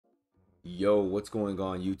Yo, what's going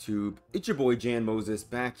on YouTube? It's your boy Jan Moses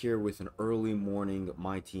back here with an early morning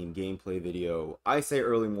MyTeam gameplay video. I say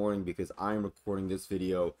early morning because I'm recording this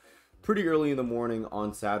video pretty early in the morning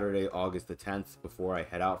on Saturday, August the 10th before I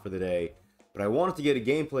head out for the day. But I wanted to get a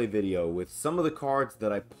gameplay video with some of the cards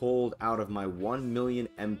that I pulled out of my 1 million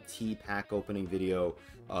MT pack opening video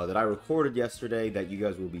that I recorded yesterday that you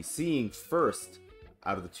guys will be seeing first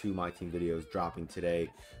out of the two MyTeam videos dropping today.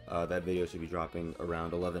 That video should be dropping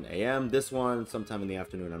around 11 a.m. This one sometime in the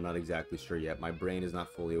afternoon. I'm not exactly sure yet. My brain is not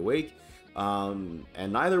fully awake. And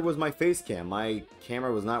neither was my face cam. My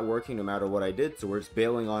camera was not working no matter what I did, so we're just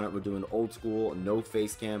bailing on it. We're doing old school, no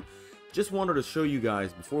face cam. Just wanted to show you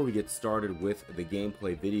guys before we get started with the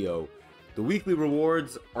gameplay video. The weekly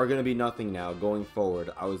rewards are going to be nothing now going forward.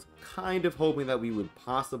 I was kind of hoping that we would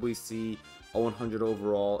possibly see a 100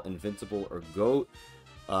 overall, invincible, or GOAT.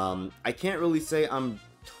 I can't really say I'm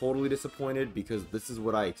totally disappointed because this is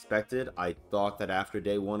what I expected. I thought that after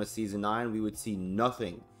day 1 of season 9 we would see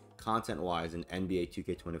nothing content wise in NBA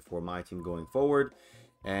 2K24 MyTeam going forward,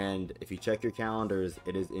 and if you check your calendars,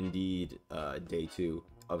 it is indeed day 2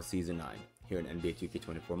 of season 9 here in NBA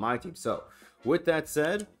 2K24 MyTeam. So with that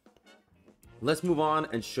said, let's move on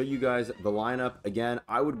and show you guys the lineup. Again,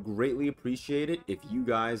 I would greatly appreciate it if you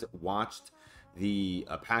guys watched the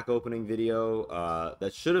pack opening video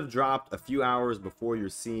that should have dropped a few hours before you're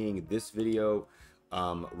seeing this video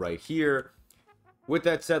right here. With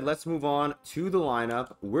that said, let's move on to the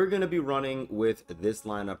lineup. We're going to be running with this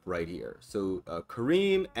lineup right here. So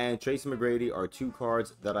Kareem and Tracy McGrady are two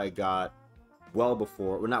cards that I got well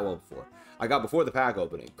before, well, not well before, I got before the pack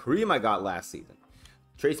opening. Kareem I got last season.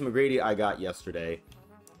 Tracy McGrady I got yesterday.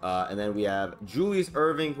 And then we have Julius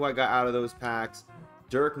Erving, who I got out of those packs,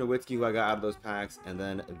 Dirk Nowitzki, who I got out of those packs, and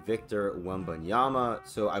then Victor Wembanyama.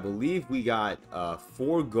 So I believe we got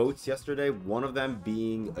 4 GOATs yesterday, one of them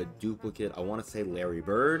being a duplicate, I want to say Larry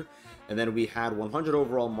Bird. And then we had 100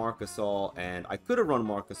 overall Marc Gasol, and I could have run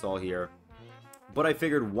Marc Gasol here, but I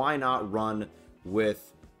figured why not run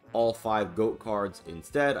with all 5 GOAT cards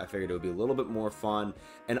instead. I figured it would be a little bit more fun.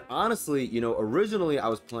 And honestly, you know, originally I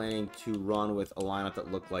was planning to run with a lineup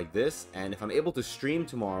that looked like this, and if I'm able to stream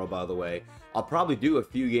tomorrow, by the way, I'll probably do a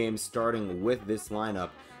few games starting with this lineup.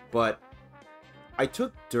 But I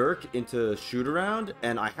took Dirk into shoot around,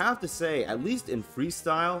 and I have to say, at least in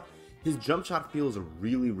freestyle, his jump shot feels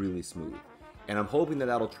really smooth, and I'm hoping that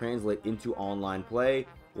that'll translate into online play.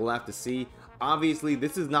 We'll have to see. Obviously,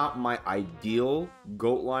 this is not my ideal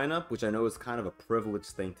GOAT lineup, which I know is kind of a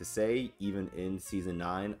privileged thing to say, even in Season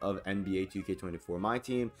 9 of NBA 2K24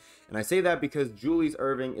 MyTeam. And I say that because Julius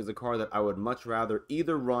Erving is a card that I would much rather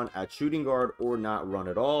either run at shooting guard or not run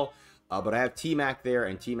at all. But I have T-Mac there,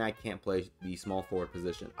 and T-Mac can't play the small forward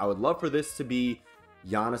position. I would love for this to be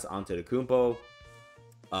Giannis Antetokounmpo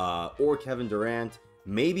or Kevin Durant,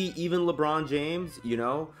 maybe even LeBron James, you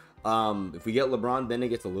know. If we get LeBron, then it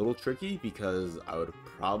gets a little tricky because I would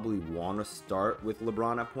probably want to start with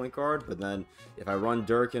LeBron at point guard, but then if I run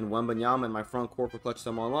Dirk and Wembanyama in my front court for clutch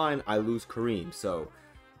time online, I lose Kareem. So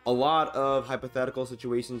a lot of hypothetical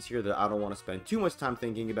situations here that I don't want to spend too much time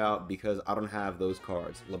thinking about because I don't have those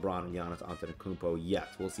cards, LeBron and Giannis Antetokounmpo, yet.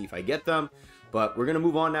 We'll see if I get them, but we're going to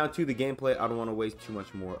move on now to the gameplay. I don't want to waste too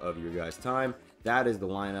much more of your guys' time. That is the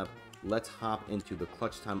lineup. Let's hop into the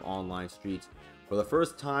clutch time online streets for the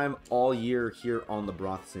first time all year here on the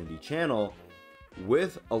Broth Cindy channel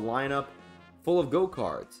with a lineup full of GOAT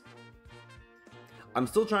cards. I'm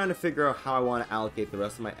still trying to figure out how I want to allocate the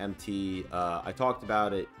rest of my MT. I talked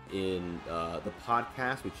about it in the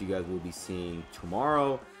podcast, which you guys will be seeing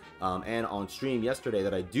tomorrow, and on stream yesterday,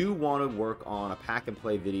 that I do want to work on a pack and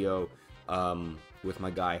play video with my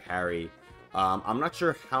guy Harry. I'm not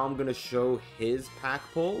sure how I'm going to show his pack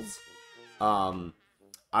pulls.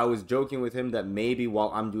 I was joking with him that maybe while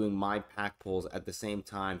I'm doing my pack pulls at the same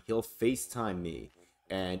time, he'll FaceTime me.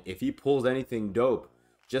 And if he pulls anything dope,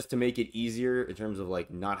 just to make it easier in terms of like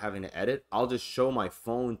not having to edit, I'll just show my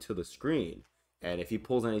phone to the screen. And if he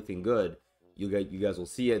pulls anything good, you guys will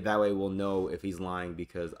see it. That way we'll know if he's lying,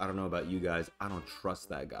 because I don't know about you guys, I don't trust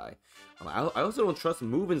that guy. I also don't trust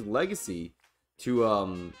Movin's Legacy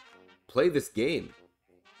to play this game.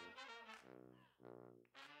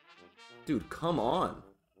 Dude, come on.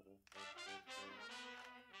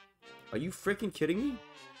 Are you freaking kidding me?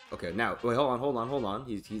 Okay, now, wait, hold on.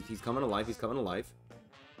 He's coming to life. He's coming to life.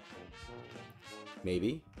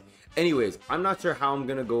 Maybe. Anyways, I'm not sure how I'm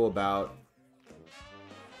gonna go about.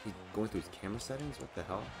 He's going through his camera settings? What the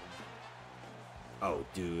hell? Oh,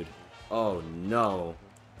 dude. Oh, no.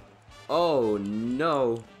 Oh,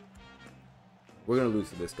 no. We're gonna lose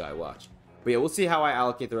to this guy, watch. But yeah, we'll see how I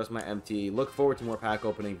allocate the rest of my MT. Look forward to more pack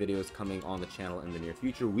opening videos coming on the channel in the near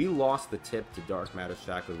future. We lost the tip to Dark Matter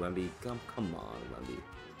Shack with Wemby. Come on, Wemby.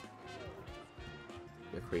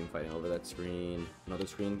 They're Cream fighting over that screen. Another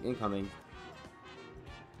screen incoming.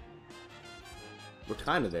 We're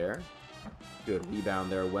kind of there. Good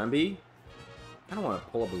rebound there, Wemby. I don't want to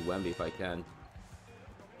pull up with Wemby if I can.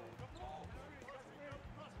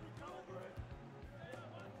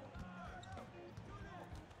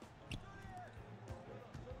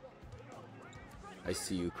 I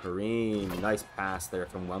see you, Kareem. Nice pass there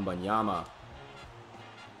from Wembanyama.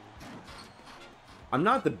 I'm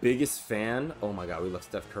not the biggest fan. Oh my god, we left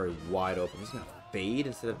Steph Curry wide open. He's gonna fade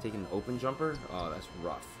instead of taking an open jumper. Oh, that's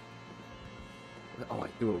rough. Oh, I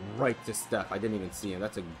threw it right to Steph. I didn't even see him.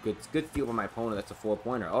 That's a good steal by my opponent. That's a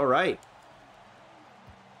 4-pointer. All right.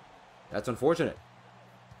 That's unfortunate.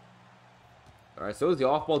 All right, so is the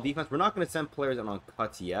off-ball defense. We're not going to send players in on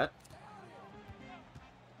cuts yet.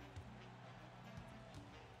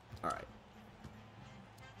 All right.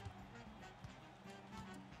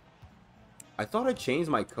 I thought I'd change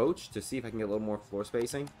my coach to see if I can get a little more floor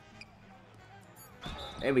spacing.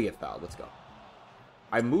 And we get fouled. Let's go.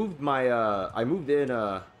 I moved in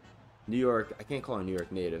New York, I can't call her a New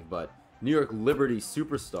York native, but New York Liberty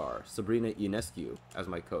superstar Sabrina Ionescu as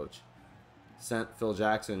my coach. Sent Phil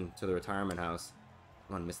Jackson to the retirement house.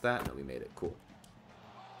 Come on, missed that? No, we made it. Cool.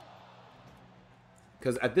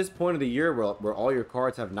 Because at this point of the year where all your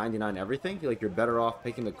cards have 99 everything, I feel like you're better off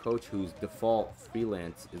picking the coach whose default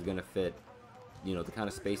freelance is going to fit, you know, the kind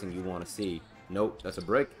of spacing you want to see. Nope, that's a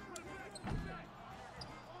break.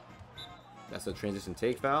 That's a transition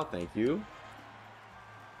take foul. Thank you.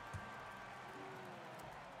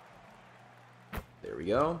 There we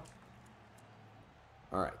go.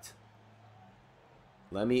 All right.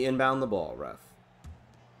 Let me inbound the ball, ref.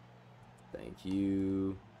 Thank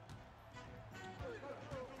you.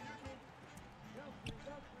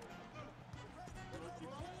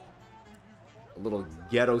 A little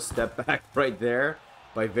ghetto step back right there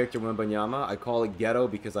by Victor Wembanyama. I call it ghetto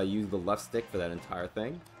because I use the left stick for that entire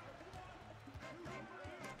thing.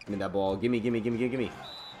 Give me that ball. Gimme, gimme, gimme, gimme, gimme.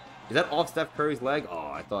 Is that off Steph Curry's leg? Oh,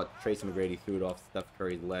 I thought Tracy McGrady threw it off Steph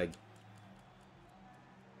Curry's leg.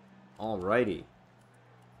 Alrighty.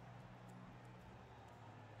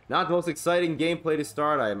 Not the most exciting gameplay to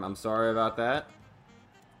start. I'm sorry about that.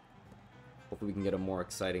 Hopefully we can get a more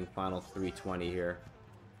exciting final 320 here.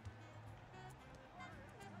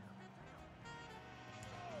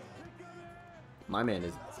 My man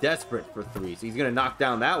is desperate for three, so he's going to knock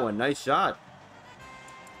down that one. Nice shot.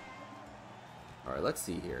 All right, let's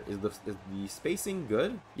see here. Is the spacing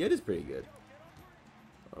good? Yeah, it is pretty good.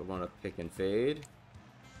 I want to pick and fade.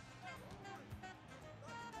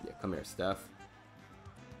 Yeah, come here, Steph.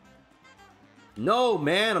 No,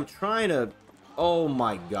 man, I'm trying to... Oh,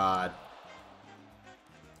 my God.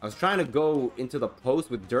 I was trying to go into the post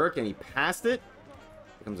with Dirk, and he passed it.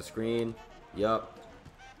 Here comes a screen. Yup.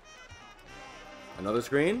 Another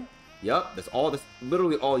screen. Yup. That's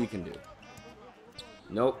literally all you can do.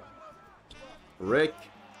 Nope. Rick.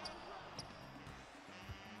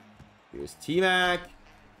 Here's T-Mac.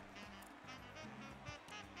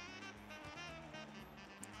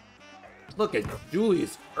 Look at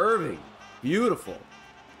Julius Erving. Beautiful.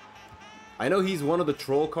 I know he's one of the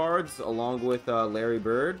troll cards along with Larry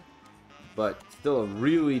Bird, but still a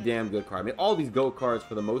really damn good card. I mean, all these GOAT cards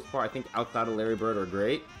for the most part, I think outside of Larry Bird are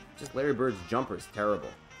great. Just Larry Bird's jumper is terrible.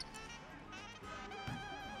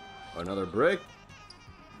 Another brick.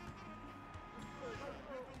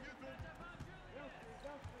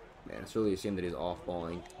 Man, it's really a shame that he's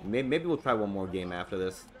off-balling. Maybe we'll try one more game after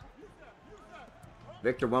this.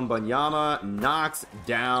 Victor Wembanyama knocks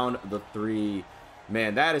down the three.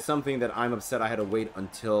 Man, that is something that I'm upset I had to wait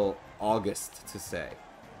until August to say.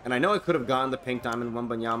 And I know I could have gotten the pink diamond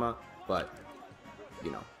Wembanyama, but, you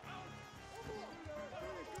know.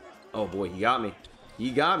 Oh boy, he got me. He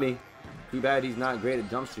got me. Too bad he's not great at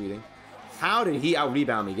jump shooting. How did he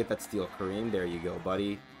out-rebound me? Get that steal, Kareem. There you go,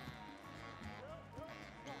 buddy.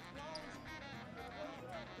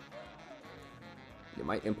 Yeah,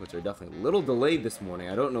 my inputs are definitely a little delayed this morning.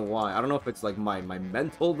 I don't know why. I don't know if it's like my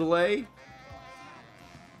mental delay.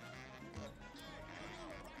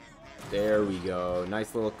 There we go.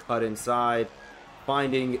 Nice little cut inside.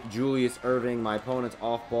 Finding Julius Erving. My opponent's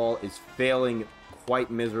off ball is failing quite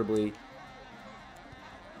miserably.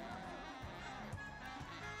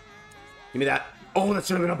 Give me that. Oh, that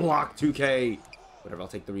should have been a block. 2K. Whatever, I'll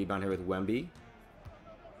take the rebound here with Wemby.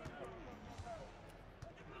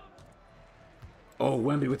 Oh,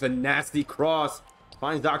 Wemby with a nasty cross.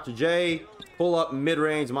 Finds Dr. J. Pull up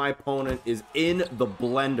mid-range. My opponent is in the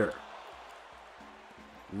blender.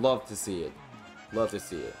 Love to see it. Love to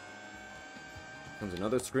see it. Comes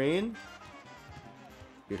another screen.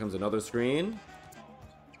 Here comes another screen.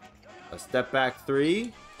 A step back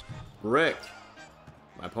 3. Brick.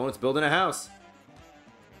 My opponent's building a house.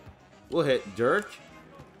 We'll hit Dirk.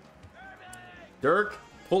 Dirk.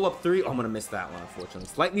 Pull up 3. Oh, I'm going to miss that one, unfortunately.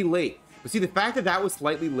 Slightly late. But see, the fact that that was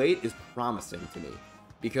slightly late is promising to me.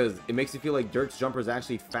 Because it makes me feel like Dirk's jumper is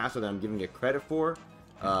actually faster than I'm giving it credit for.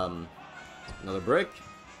 Another brick.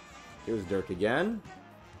 Here's Dirk again.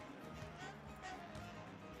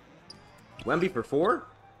 Wemby for 4.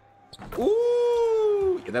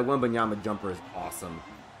 Ooh! Yeah, that Wembanyama jumper is awesome.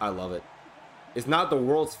 I love it. It's not the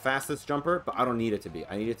world's fastest jumper, but I don't need it to be.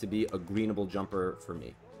 I need it to be a greenable jumper for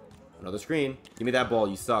me. Another screen. Give me that ball.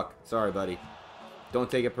 You suck. Sorry, buddy. Don't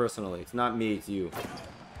take it personally. It's not me. It's you.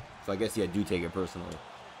 So I guess, yeah, do take it personally.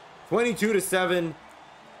 22-7.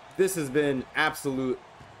 This has been absolute,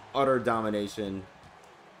 utter domination.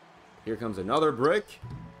 Here comes another brick.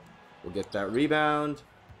 We'll get that rebound.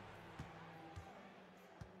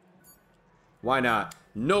 Why not?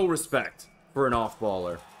 No respect for an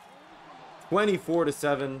off-baller.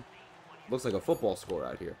 24-7. Looks like a football score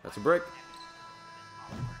out here. That's a brick.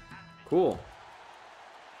 Cool.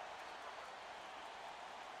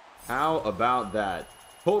 How about that?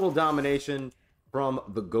 Total domination from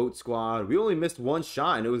the GOAT squad. We only missed one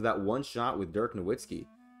shot, and it was that one shot with Dirk Nowitzki.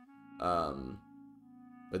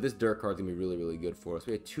 But this Dirk card's gonna be really, really good for us.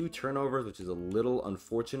 We had 2 turnovers, which is a little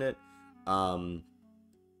unfortunate.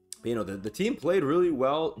 You know, the team played really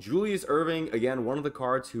well. Julius Erving, again, one of the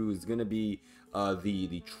cards who's going to be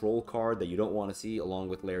the troll card that you don't want to see, along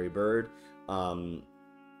with Larry Bird.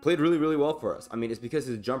 Played really, really well for us. I mean, it's because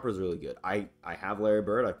his jumper is really good. I have Larry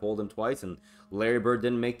Bird. I pulled him twice, and Larry Bird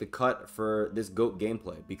didn't make the cut for this GOAT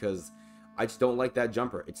gameplay because I just don't like that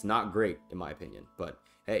jumper. It's not great, in my opinion. But,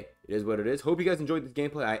 hey, it is what it is. Hope you guys enjoyed this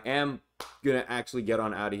gameplay. I am going to actually get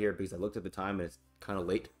on out of here because I looked at the time, and it's kind of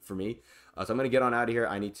late for me. So I'm going to get on out of here.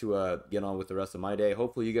 I need to get on with the rest of my day.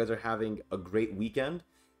 Hopefully you guys are having a great weekend.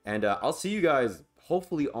 And I'll see you guys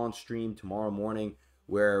hopefully on stream tomorrow morning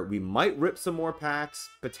where we might rip some more packs,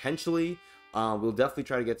 potentially. We'll definitely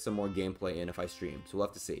try to get some more gameplay in if I stream. So we'll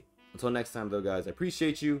have to see. Until next time, though, guys, I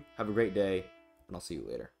appreciate you. Have a great day, and I'll see you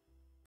later.